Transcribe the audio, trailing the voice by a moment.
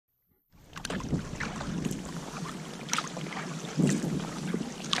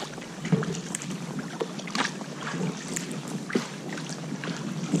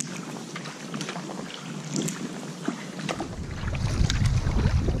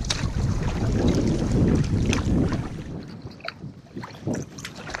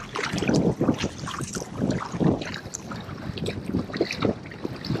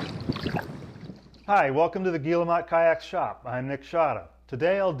Hi, welcome to the Guillemot Kayak Shop. I'm Nick Schade.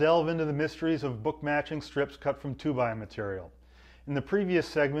 Today I'll delve into the mysteries of book matching strips cut from 2x material. In the previous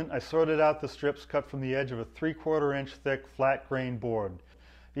segment, I sorted out the strips cut from the edge of a 3/4 inch thick flat grain board.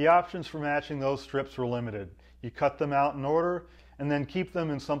 The options for matching those strips were limited. You cut them out in order and then keep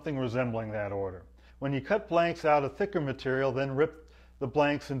them in something resembling that order. When you cut blanks out of thicker material, then rip the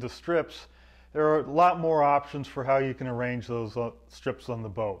blanks into strips, there are a lot more options for how you can arrange those strips on the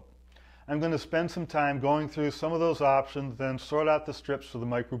boat. I'm going to spend some time going through some of those options, then sort out the strips for the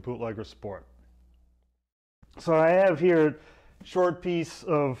microBootlegger Sport. So I have here a short piece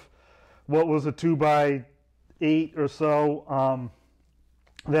of what was a 2x8 or so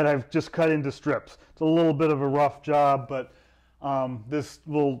that I've just cut into strips. It's a little bit of a rough job, but this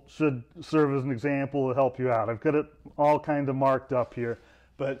should serve as an example to help you out. I've got it all kind of marked up here,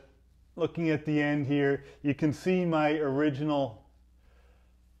 but looking at the end here, you can see my original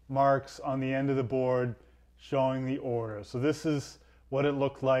marks on the end of the board showing the order. So this is what it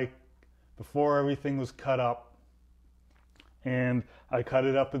looked like before everything was cut up. And I cut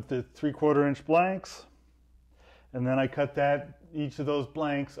it up into 3/4 inch blanks, and then I cut each of those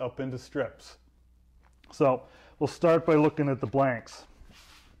blanks up into strips. So we'll start by looking at the blanks.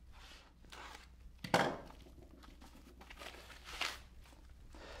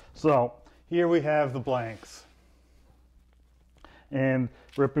 So here we have the blanks. And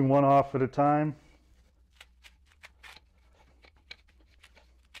ripping one off at a time,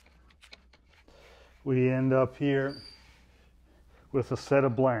 we end up here with a set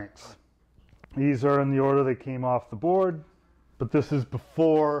of blanks. These are in the order they came off the board, but this is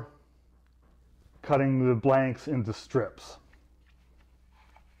before cutting the blanks into strips.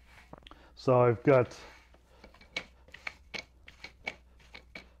 So I've got,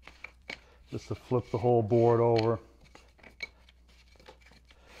 just to flip the whole board over,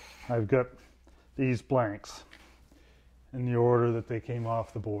 I've got these blanks in the order that they came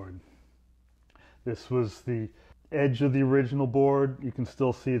off the board. This was the edge of the original board. You can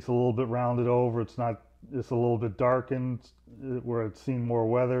still see it's a little bit rounded over. It's a little bit darkened where it's seen more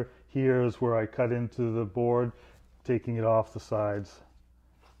weather. Here is where I cut into the board, taking it off the sides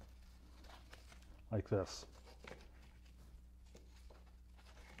like this.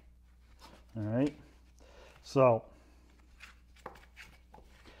 All right, so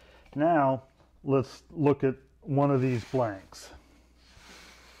now let's look at one of these blanks.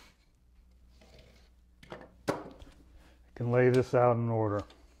 I can lay this out in order.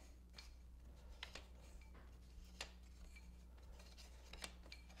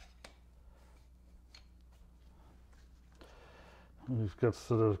 We've got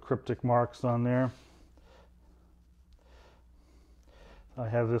sort of cryptic marks on there. I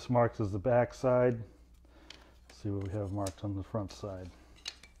have this marked as the back side. Let's see what we have marked on the front side.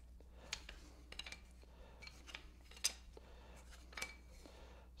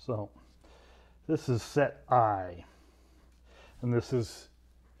 So this is set I, and this is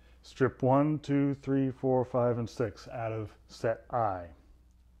strip 1, 2, 3, 4, 5, and 6 out of set I.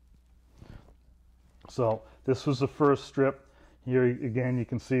 So this was the first strip. Here again you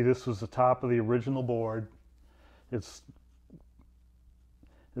can see this was the top of the original board. It's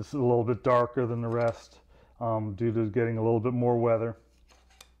a little bit darker than the rest due to getting a little bit more weather.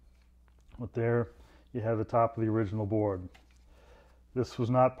 But there you have the top of the original board. This was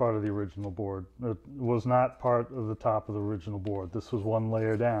not part of the original board. It was not part of the top of the original board. This was one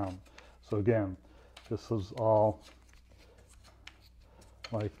layer down. So again, this was all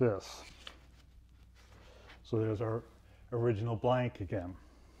like this. So there's our original blank again.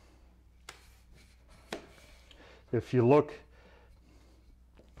 If you look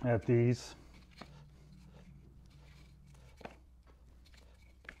at these,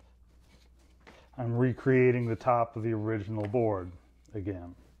 I'm recreating the top of the original board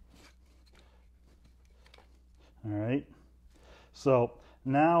again. All right, so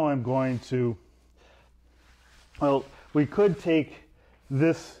now I'm going to, well, we could take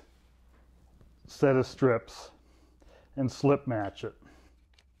this set of strips and slip match it.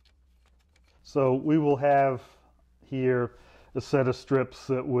 So we will have here a set of strips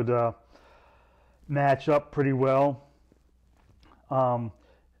that would match up pretty well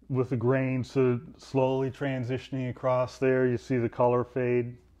with the grain so slowly transitioning across there. You see the color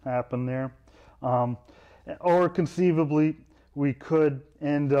fade happen there. Or conceivably, we could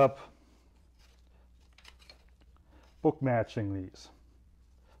end up book matching these.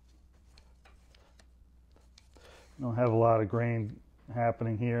 I don't have a lot of grain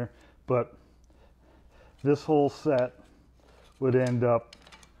happening here, but this whole set would end up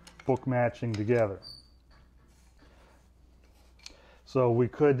book matching together. So we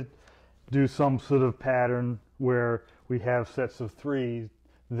could do some sort of pattern where we have sets of 3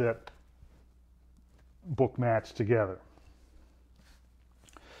 that book match together.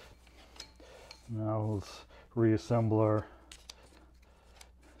 Now let's reassemble our,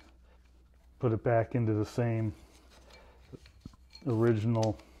 put it back into the same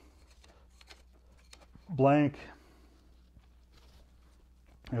original blank.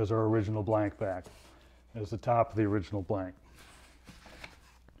 There's our original blank back. There's the top of the original blank.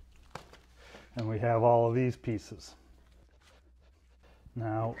 And we have all of these pieces.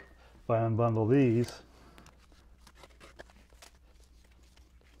 Now, if I unbundle these,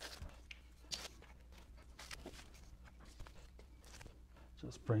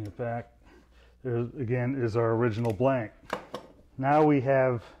 just bring it back. There again is our original blank. Now we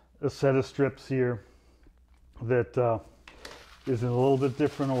have a set of strips here that is in a little bit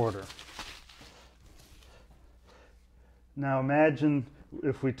different order. Now imagine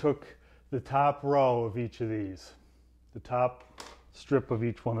if we took the top row of each of these, the top strip of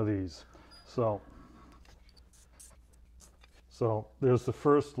each one of these. So there's the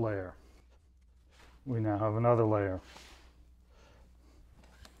first layer. We now have another layer.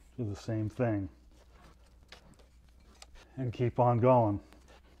 Do the same thing and keep on going.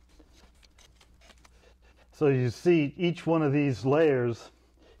 So you see each one of these layers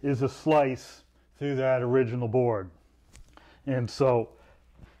is a slice through that original board. And so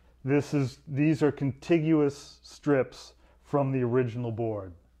these are contiguous strips from the original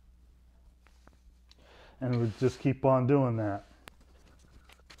board. And we just keep on doing that.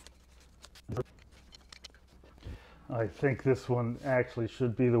 I think this one actually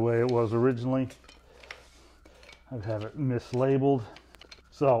should be the way it was originally. I'd have it mislabeled.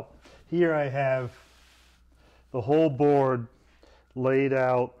 So here I have the whole board laid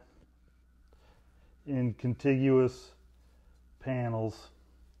out in contiguous panels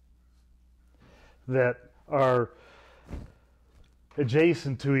that are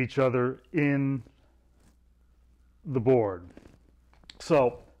adjacent to each other in the board.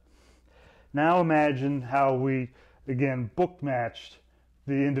 So now imagine how we again book matched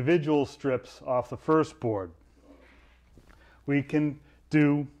the individual strips off the first board. We can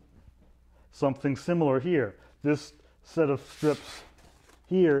do something similar here. This set of strips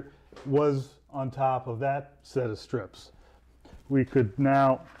here was on top of that set of strips. We could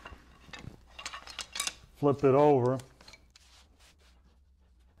now flip it over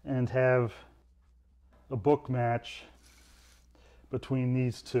and have a book match between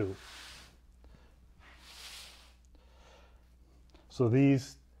these two. So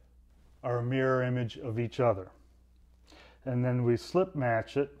these are a mirror image of each other. And then we slip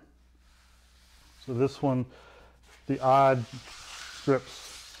match it. So this one, the odd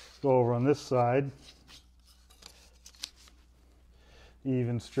strips go over on this side.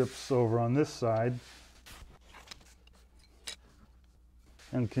 Even strips over on this side.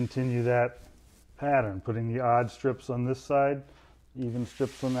 And continue that pattern, putting the odd strips on this side, even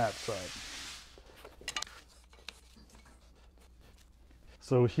strips on that side.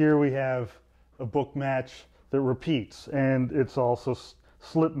 So here we have a book match that repeats, and it's also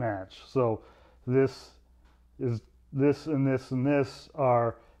slip match. So this and this and this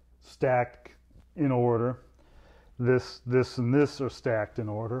are stacked in order. This and this are stacked in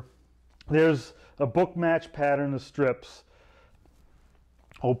order. There's a book match pattern of strips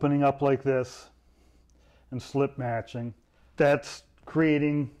opening up like this and slip matching. That's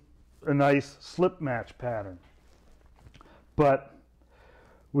creating a nice slip match pattern. But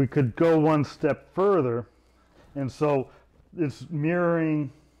we could go one step further, and so it's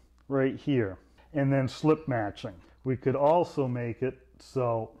mirroring right here and then slip matching. We could also make it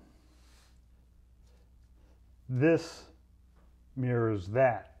so this mirrors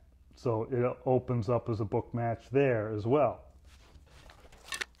that, so it opens up as a book match there as well.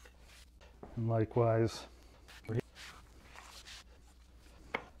 And likewise.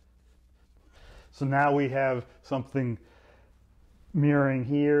 So now we have something mirroring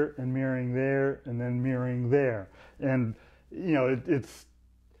here and mirroring there and then mirroring there. And you know, it's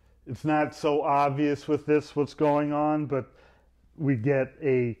not so obvious with this what's going on, but we get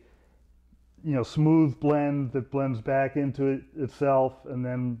a smooth blend that blends back into itself, and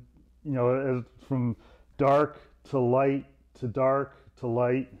then as from dark to light to dark to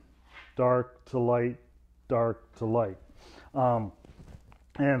light, dark to light, dark to light.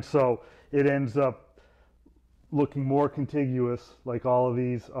 And so it ends up looking more contiguous, like all of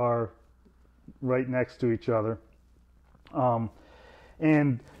these are right next to each other.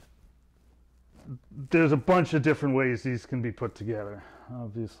 And there's a bunch of different ways these can be put together.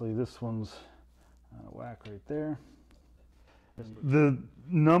 Obviously this one's out of whack right there. The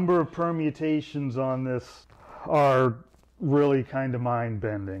number of permutations on this are really kind of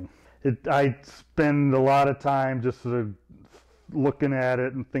mind-bending. I spend a lot of time just sort of looking at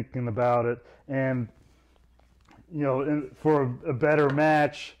it and thinking about it, and you know, for a better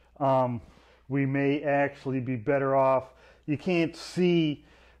match, we may actually be better off. You can't see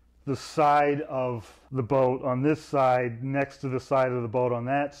the side of the boat on this side next to the side of the boat on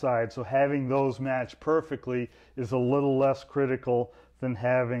that side, so having those match perfectly is a little less critical than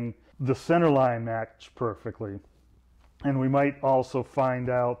having the center line match perfectly. And we might also find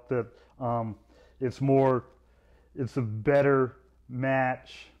out that it's a better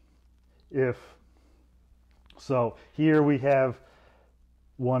match if, so here we have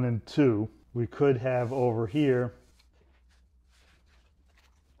 1 and 2. We could have over here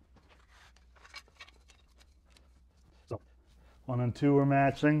so 1 and 2 are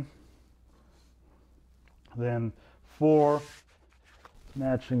matching, then 4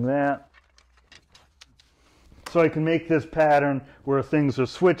 matching that. So I can make this pattern where things are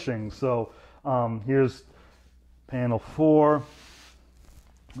switching. So here's panel 4,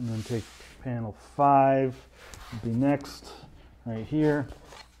 and then take panel 5, be next, right here.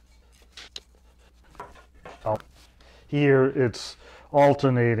 Oh, here it's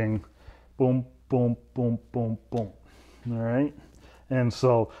alternating, boom, boom, boom, boom, boom. All right, and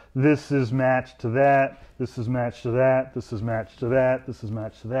so this is matched to that, this is matched to that, this is matched to that, this is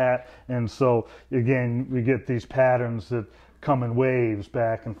matched to that, and so again we get these patterns that come in waves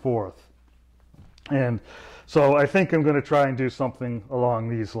back and forth. And so I think I'm going to try and do something along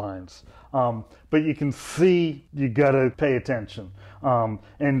these lines. But you can see you got to pay attention.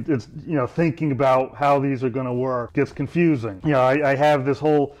 And it's, you know, thinking about how these are going to work gets confusing. You know, I have this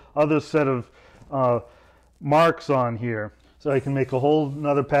whole other set of marks on here. So I can make a whole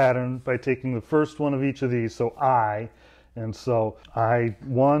another pattern by taking the first one of each of these. So I. And so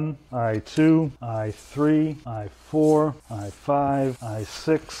I1, I2, I3, I4, I5,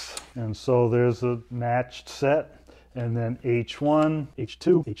 I6, and so there's a matched set. And then H1,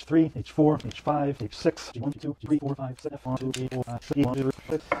 H2, H3, H4, H5, H6, H1, H2, H3, 4, 5, 6, 1, 2, 3, 4, 5, 6, 1, 2, 3,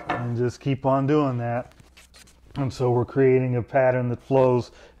 6, and just keep on doing that. And so we're creating a pattern that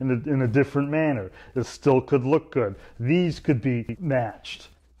flows in a different manner. It still could look good. These could be matched.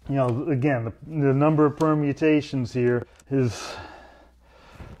 You know, again, the number of permutations here is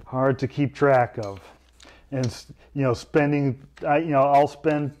hard to keep track of. And, you know, I'll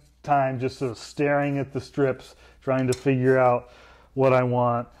spend time just sort of staring at the strips, trying to figure out what I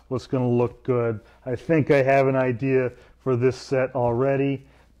want, what's going to look good. I think I have an idea for this set already,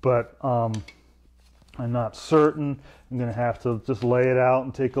 but I'm not certain. I'm going to have to just lay it out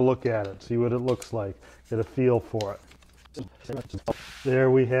and take a look at it, see what it looks like, get a feel for it. There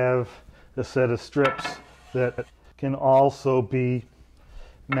we have a set of strips that can also be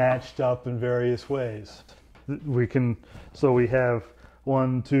matched up in various ways. So we have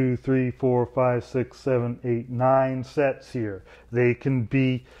 1, 2, 3, 4, 5, 6, 7, 8, 9 sets here. They can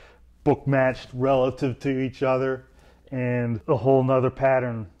be book matched relative to each other and a whole nother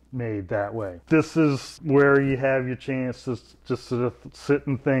pattern made that way. This is where you have your chance to just sort of sit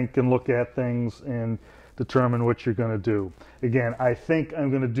and think and look at things and determine what you're going to do. Again, I think I'm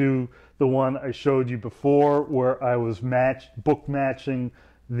going to do the one I showed you before where I was book matching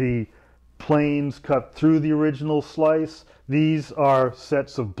the planes cut through the original slice. These are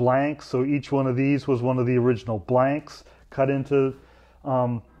sets of blanks, so each one of these was one of the original blanks cut into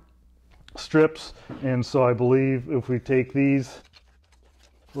strips. And so I believe if we take these,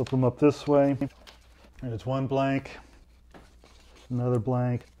 flip them up this way, and it's one blank, another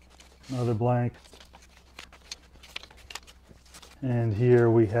blank, another blank, and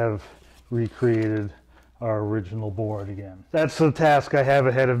here we have recreated our original board again. That's the task I have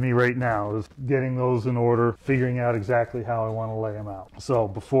ahead of me right now, is getting those in order, figuring out exactly how I want to lay them out. So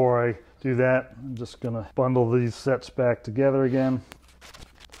before I do that, I'm just going to bundle these sets back together again.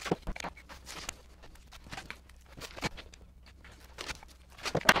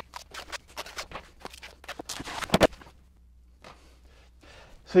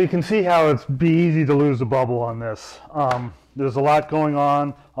 So you can see how it's be easy to lose a bubble on this. There's a lot going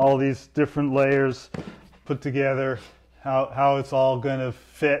on, all these different layers put together, how it's all going to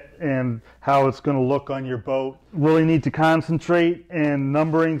fit and how it's going to look on your boat. Really need to concentrate, and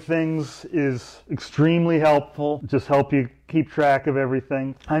numbering things is extremely helpful. Just help you keep track of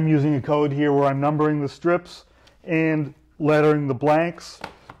everything. I'm using a code here where I'm numbering the strips and lettering the blanks,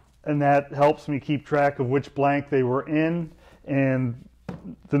 and that helps me keep track of which blank they were in, and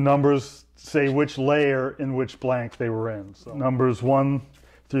the numbers say which layer in which blank they were in. So numbers 1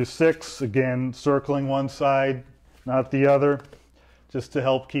 through 6, again, circling one side, not the other, just to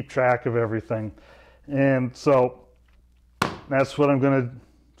help keep track of everything. And so that's what I'm going to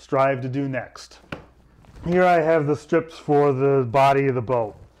strive to do next. Here I have the strips for the body of the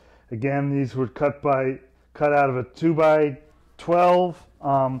boat. Again, these were cut out of a 2x12,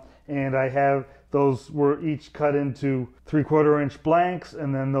 and I have those were each cut into 3/4 inch blanks,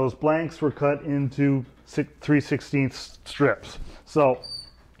 and then those blanks were cut into 3/16 strips. So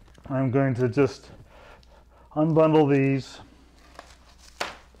I'm going to just unbundle these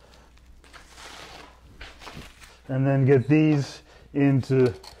and then get these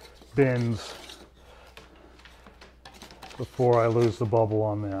into bins before I lose the bubble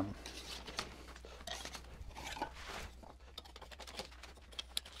on them.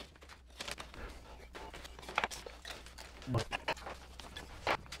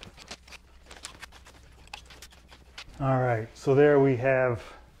 All right, so there we have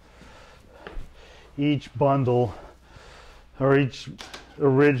each bundle or each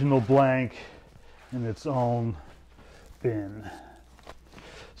original blank in its own bin.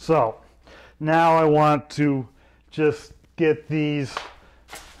 So now I want to just get these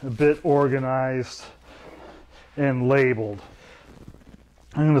a bit organized and labeled.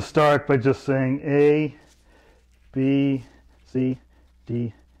 I'm going to start by just saying A, B, C,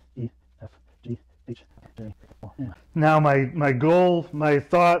 D, E, F, G, H, J, K, L, M. Now my goal, my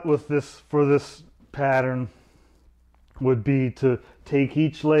thought with this for this pattern would be to take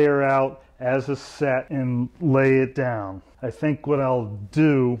each layer out as a set and lay it down. I think what I'll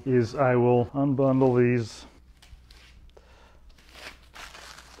do is I will unbundle these.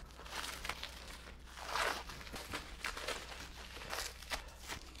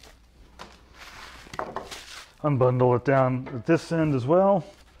 Unbundle it down at this end as well.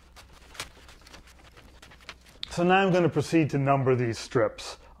 So now I'm going to proceed to number these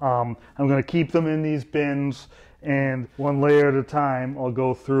strips. I'm going to keep them in these bins, and one layer at a time I'll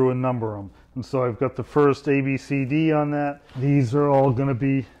go through and number them. And so I've got the first A, B, C, D on that. These are all going to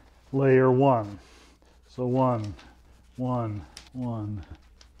be layer 1. So 1, 1, 1.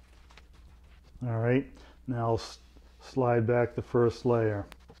 All right, now I'll slide back the first layer.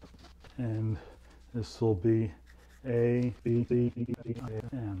 And this will be A, B, C, D, E,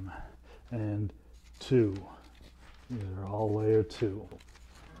 M, and 2. These are all layer 2.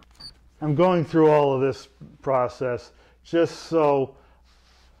 I'm going through all of this process just so,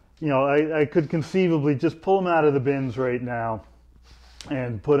 you know, I could conceivably just pull them out of the bins right now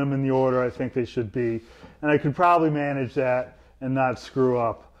and put them in the order I think they should be. And I could probably manage that and not screw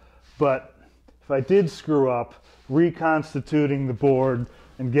up. But if I did screw up, reconstituting the board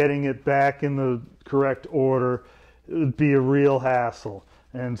and getting it back in the correct order, it would be a real hassle.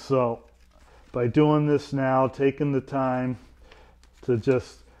 And so by doing this now, taking the time to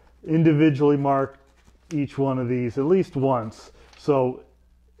just individually mark each one of these at least once so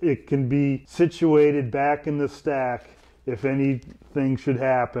it can be situated back in the stack if anything should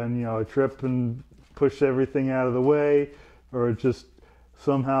happen, you know, I trip and push everything out of the way or just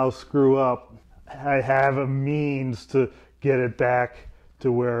somehow screw up, I have a means to get it back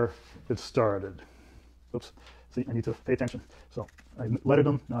to where it started. Oops, see, I need to pay attention. So I lettered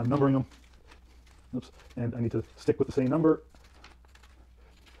them, now I'm numbering them. Oops, and I need to stick with the same number.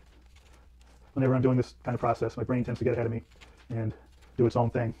 Whenever I'm doing this kind of process, my brain tends to get ahead of me and do its own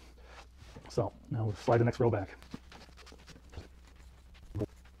thing. So now we'll slide the next row back.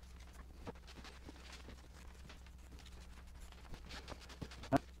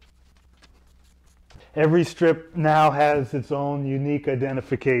 Every strip now has its own unique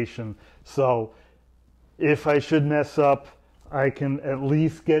identification. So if I should mess up, I can at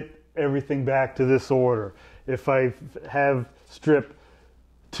least get everything back to this order. If I have strip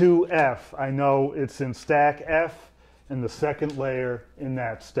 2F, I know it's in stack F and the second layer in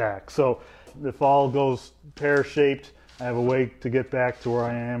that stack. So if all goes pear-shaped, I have a way to get back to where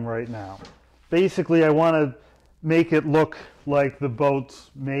I am right now. Basically, I want to make it look like the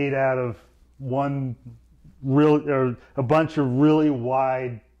boat's made out of a bunch of really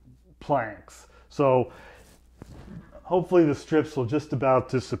wide planks. So hopefully the strips will just about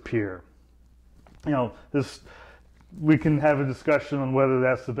disappear. You know, we can have a discussion on whether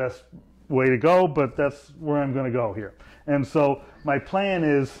that's the best way to go, but that's where I'm going to go here. And so my plan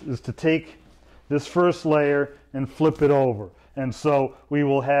is to take this first layer and flip it over. And so we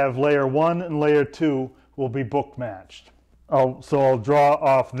will have layer 1 and layer 2 will be book matched. So I'll draw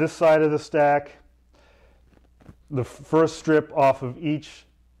off this side of the stack, the first strip off of each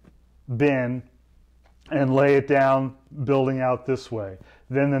bin, and lay it down building out this way.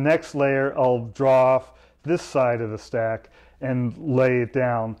 Then the next layer I'll draw off this side of the stack and lay it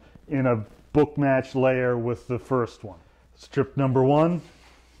down in a book match layer with the first one. Strip number 1,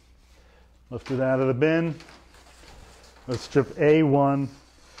 lift it out of the bin. Let's strip A1,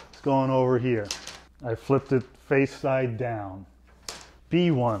 it's going over here. I flipped it face side down.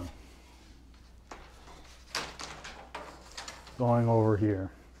 B1, going over here.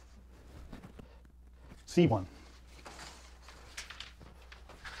 C1.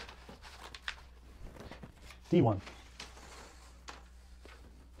 D1.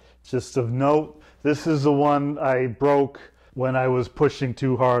 Just of note, this is the one I broke when I was pushing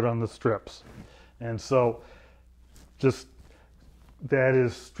too hard on the strips. And so just that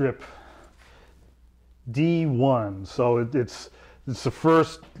is strip D1. So it's the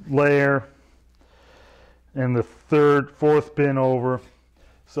first layer and the fourth bin over.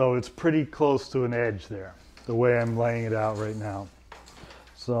 So it's pretty close to an edge there, the way I'm laying it out right now.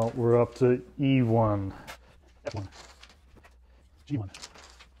 So we're up to E1, F1, G1,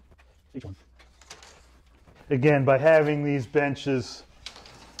 H1. Again, by having these benches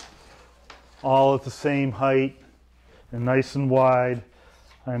all at the same height and nice and wide,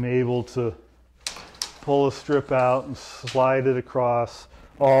 I'm able to pull a strip out and slide it across,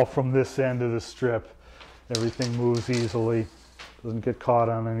 all from this end of the strip. Everything moves easily, doesn't get caught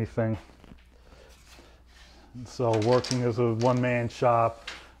on anything. And so working as a one-man shop,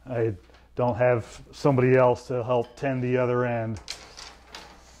 I don't have somebody else to help tend the other end.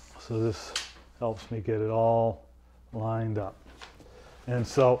 So this helps me get it all lined up. And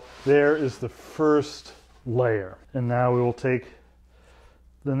so there is the first layer. And now we will take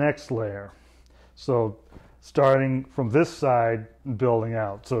the next layer. So starting from this side and building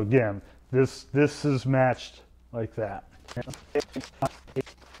out. So again, this is matched like that.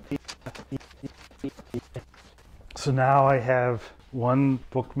 So now I have one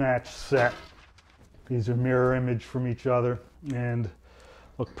book match set. These are mirror image from each other and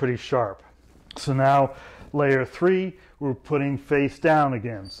look pretty sharp. So now layer 3, we're putting face down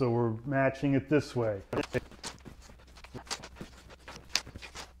again. So we're matching it this way.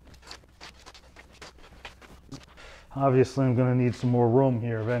 Obviously I'm going to need some more room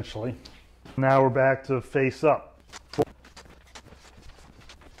here eventually. Now we're back to face up.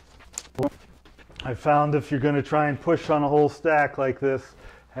 I found if you're going to try and push on a whole stack like this,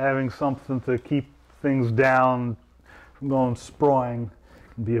 having something to keep things down from going sprawling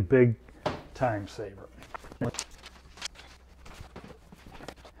can be a big time saver.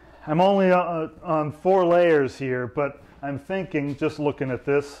 I'm only on 4 layers here, but I'm thinking, just looking at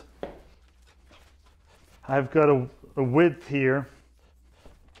this, I've got a width here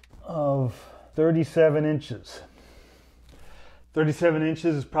of 37 inches. 37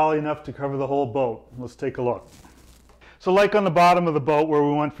 inches is probably enough to cover the whole boat. Let's take a look. So like on the bottom of the boat where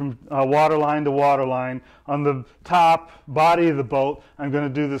we went from waterline to waterline, on the top body of the boat, I'm going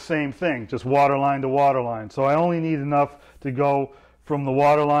to do the same thing, just waterline to waterline. So I only need enough to go from the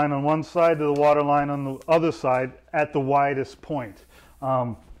waterline on one side to the waterline on the other side at the widest point.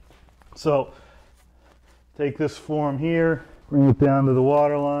 So take this form here, bring it down to the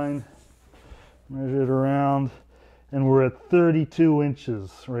waterline, measure it around, and we're at 32 inches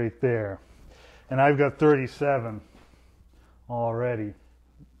right there. And I've got 37 already.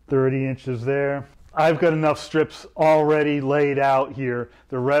 30 inches there. I've got enough strips already laid out here.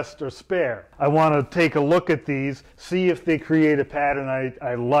 The rest are spare. I want to take a look at these, see if they create a pattern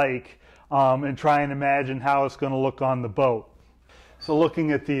I like, and try and imagine how it's going to look on the boat. So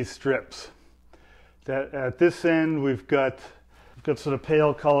looking at these strips, at this end we've got sort of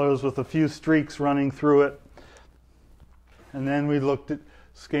pale colors with a few streaks running through it. And then we looked at,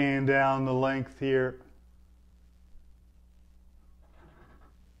 scanned down the length here.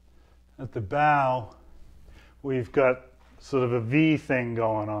 At the bow, we've got sort of a V thing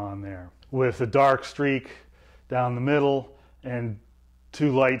going on there with a dark streak down the middle and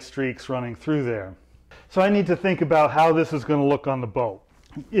 2 light streaks running through there. So I need to think about how this is going to look on the boat.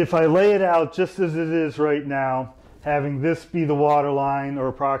 If I lay it out just as it is right now, having this be the water line, or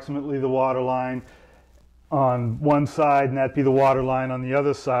approximately the water line on one side and that be the water line on the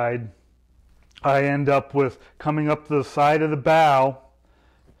other side, I end up with coming up the side of the bow.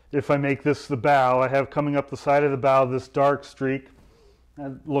 If I make this the bow, I have coming up the side of the bow this dark streak.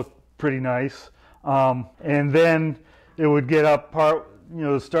 That looked pretty nice. And then it would get up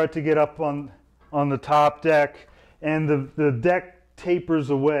start to get up on the top deck, and the deck tapers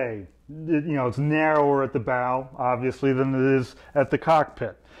away. It's narrower at the bow, obviously, than it is at the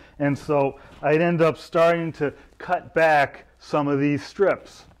cockpit. And so I'd end up starting to cut back some of these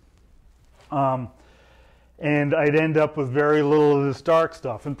strips. And I'd end up with very little of this dark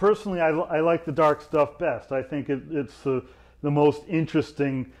stuff. And personally, I like the dark stuff best. I think it's the most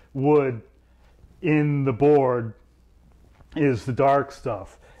interesting wood in the board is the dark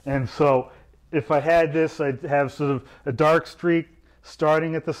stuff. And so if I had this, I'd have sort of a dark streak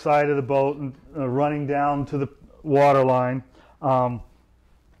starting at the side of the boat and running down to the water line.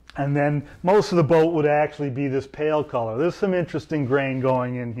 And then most of the boat would actually be this pale color. There's some interesting grain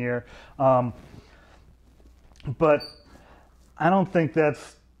going in here. But I don't think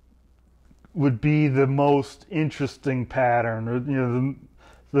that's would be the most interesting pattern, or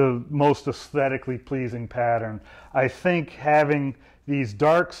the most aesthetically pleasing pattern. I think having these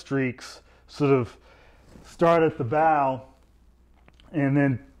dark streaks sort of start at the bow and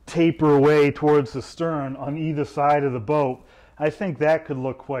then taper away towards the stern on either side of the boat, I think that could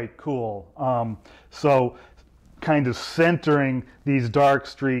look quite cool. So kind of centering these dark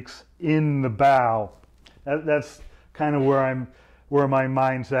streaks in the bow, that's kind of where my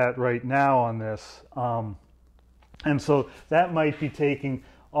mind's at right now on this. And so that might be taking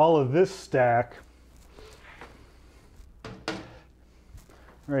all of this stack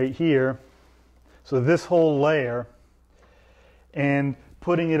right here, so this whole layer, and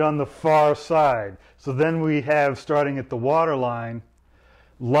putting it on the far side. So then we have, starting at the water line,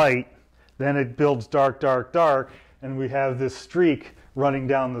 light, then it builds dark, dark, dark, and we have this streak running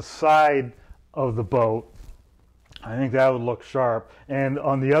down the side of the boat. I think that would look sharp. And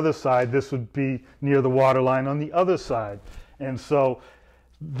on the other side, this would be near the water line on the other side. And so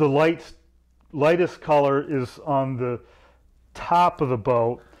the lightest color is on the top of the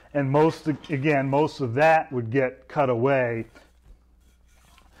boat, and most of that would get cut away.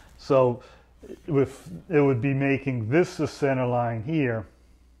 So if it would be making this the center line here,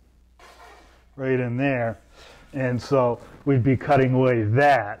 right in there, and so we'd be cutting away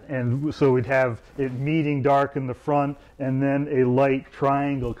that, and so we'd have it meeting dark in the front and then a light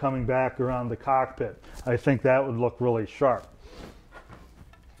triangle coming back around the cockpit. I think that would look really sharp.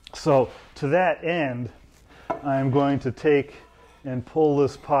 So to that end, I'm going to take and pull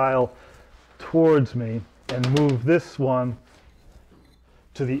this pile towards me and move this one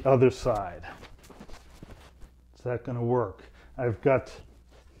to the other side. Is that going to work? I've got,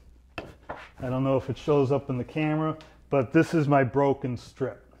 I don't know if it shows up in the camera, but this is my broken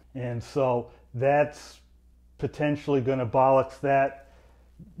strip. And so that's potentially going to bollocks that,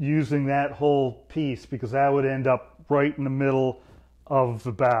 using that whole piece, because that would end up right in the middle of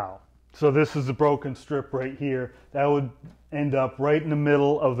the bow. So this is a broken strip right here. That would end up right in the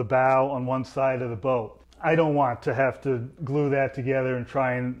middle of the bow on one side of the boat. I don't want to have to glue that together and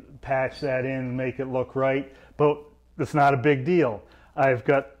try and patch that in and make it look right, but it's not a big deal. I've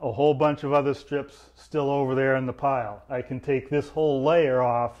got a whole bunch of other strips still over there in the pile. I can take this whole layer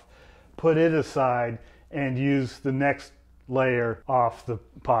off, put it aside, and use the next layer off the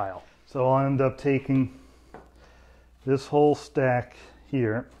pile. So I'll end up taking this whole stack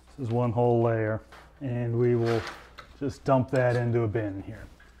here. This is one whole layer, and we will just dump that into a bin here.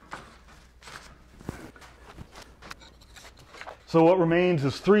 So what remains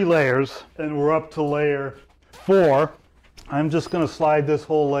is 3 layers, and we're up to layer 4. I'm just going to slide this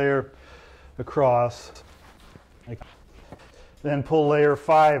whole layer across, then pull layer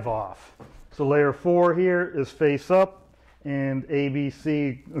 5 off. So layer 4 here is face up and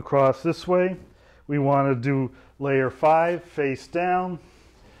ABC across this way. We want to do layer 5 face down,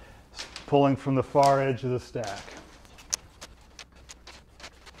 pulling from the far edge of the stack.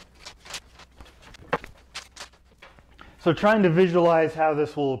 So trying to visualize how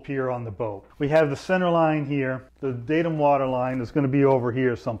this will appear on the boat. We have the center line here. The datum water line is going to be over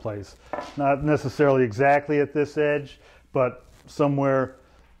here someplace. Not necessarily exactly at this edge, but somewhere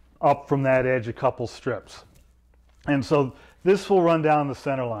up from that edge a couple strips. And so this will run down the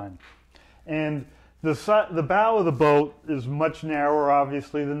center line. And the bow of the boat is much narrower,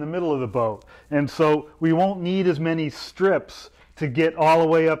 obviously, than the middle of the boat. And so we won't need as many strips to get all the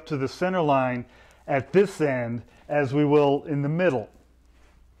way up to the center line at this end as we will in the middle.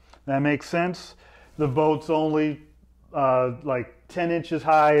 That makes sense? The boat's only like 10 inches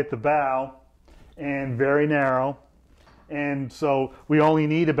high at the bow and very narrow. And so we only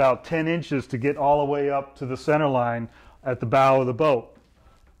need about 10 inches to get all the way up to the center line at the bow of the boat.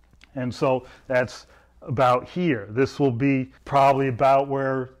 And so that's about here. This will be probably about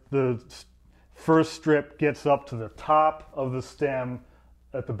where the first strip gets up to the top of the stem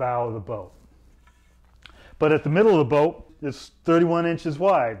at the bow of the boat. But at the middle of the boat, it's 31 inches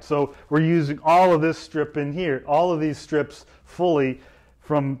wide. So we're using all of this strip in here, all of these strips fully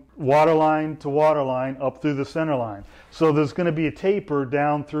from waterline to waterline up through the center line. So there's going to be a taper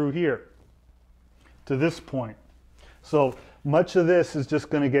down through here to this point. So much of this is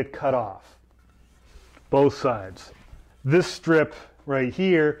just going to get cut off, both sides. This strip right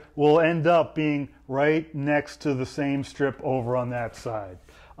here will end up being right next to the same strip over on that side.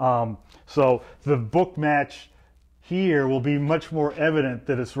 So the book match here will be much more evident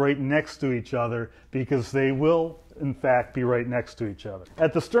that it's right next to each other, because they will in fact be right next to each other.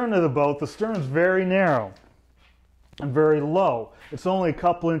 At the stern of the boat, the stern is very narrow and very low. It's only a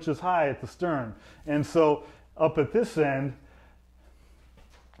couple inches high at the stern. And so up at this end,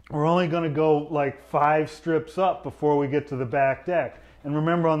 we're only going to go like 5 strips up before we get to the back deck. And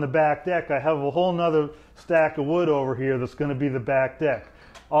remember, on the back deck, I have a whole nother stack of wood over here that's going to be the back deck.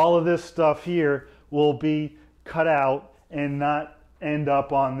 All of this stuff here will be cut out and not end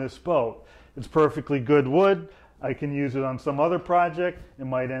up on this boat. It's perfectly good wood. I can use it on some other project. It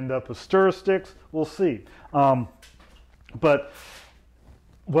might end up as stir sticks. We'll see. But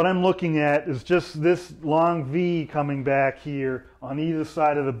what I'm looking at is just this long V coming back here on either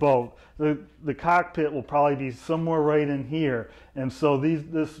side of the boat. The cockpit will probably be somewhere right in here, and so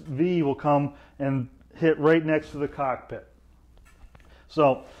this V will come and hit right next to the cockpit.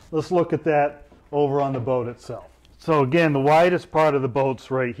 So let's look at that over on the boat itself. So again, the widest part of the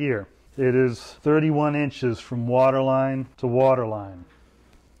boat's right here. It is 31 inches from waterline to waterline.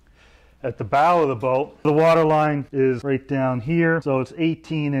 At the bow of the boat, the waterline is right down here, so it's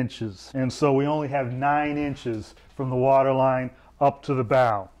 18 inches. And so we only have 9 inches from the waterline up to the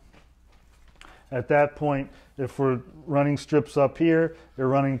bow. At that point, if we're running strips up here, they're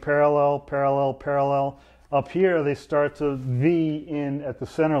running parallel, parallel, parallel. Up here, they start to V in at the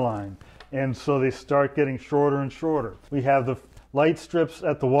center line. And so they start getting shorter and shorter. We have the light strips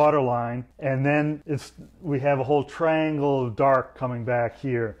at the waterline, and then we have a whole triangle of dark coming back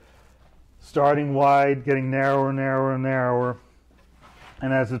here. Starting wide, getting narrower, narrower, narrower.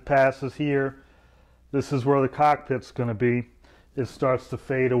 And as it passes here, this is where the cockpit's going to be. It starts to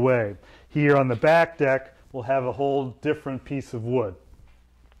fade away. Here on the back deck, we'll have a whole different piece of wood.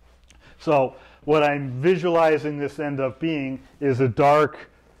 So what I'm visualizing this end up being is a dark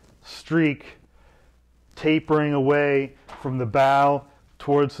streak tapering away from the bow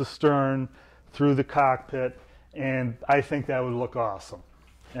towards the stern through the cockpit, and I think that would look awesome.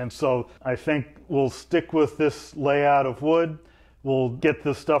 And so I think we'll stick with this layout of wood. We'll get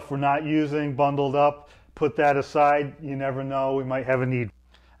the stuff we're not using bundled up, put that aside. You never know, we might have a need.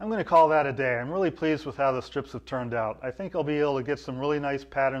 I'm going to call that a day. I'm really pleased with how the strips have turned out. I think I'll be able to get some really nice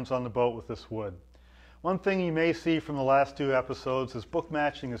patterns on the boat with this wood. One thing you may see from the last 2 episodes is book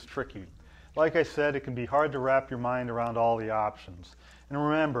matching is tricky. Like I said, it can be hard to wrap your mind around all the options. And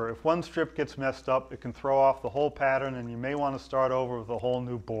remember, if one strip gets messed up, it can throw off the whole pattern, and you may want to start over with a whole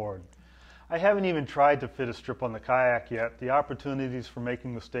new board. I haven't even tried to fit a strip on the kayak yet. The opportunities for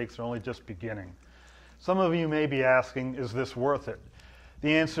making mistakes are only just beginning. Some of you may be asking, is this worth it?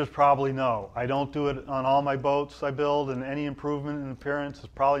 The answer is probably no. I don't do it on all my boats I build, and any improvement in appearance is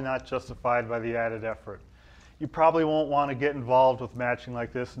probably not justified by the added effort. You probably won't want to get involved with matching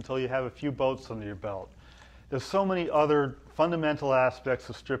like this until you have a few boats under your belt. There's so many other fundamental aspects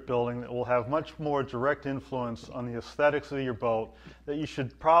of strip building that will have much more direct influence on the aesthetics of your boat that you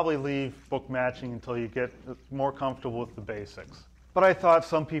should probably leave book matching until you get more comfortable with the basics. But I thought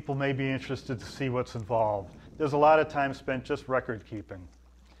some people may be interested to see what's involved. There's a lot of time spent just record keeping.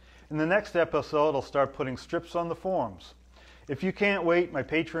 In the next episode, I'll start putting strips on the forums. If you can't wait, my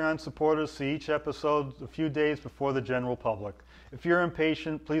Patreon supporters see each episode a few days before the general public. If you're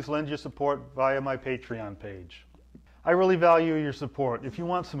impatient, please lend your support via my Patreon page. I really value your support. If you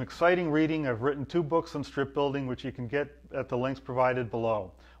want some exciting reading, I've written 2 books on strip building, which you can get at the links provided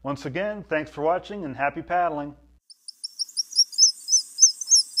below. Once again, thanks for watching and happy paddling.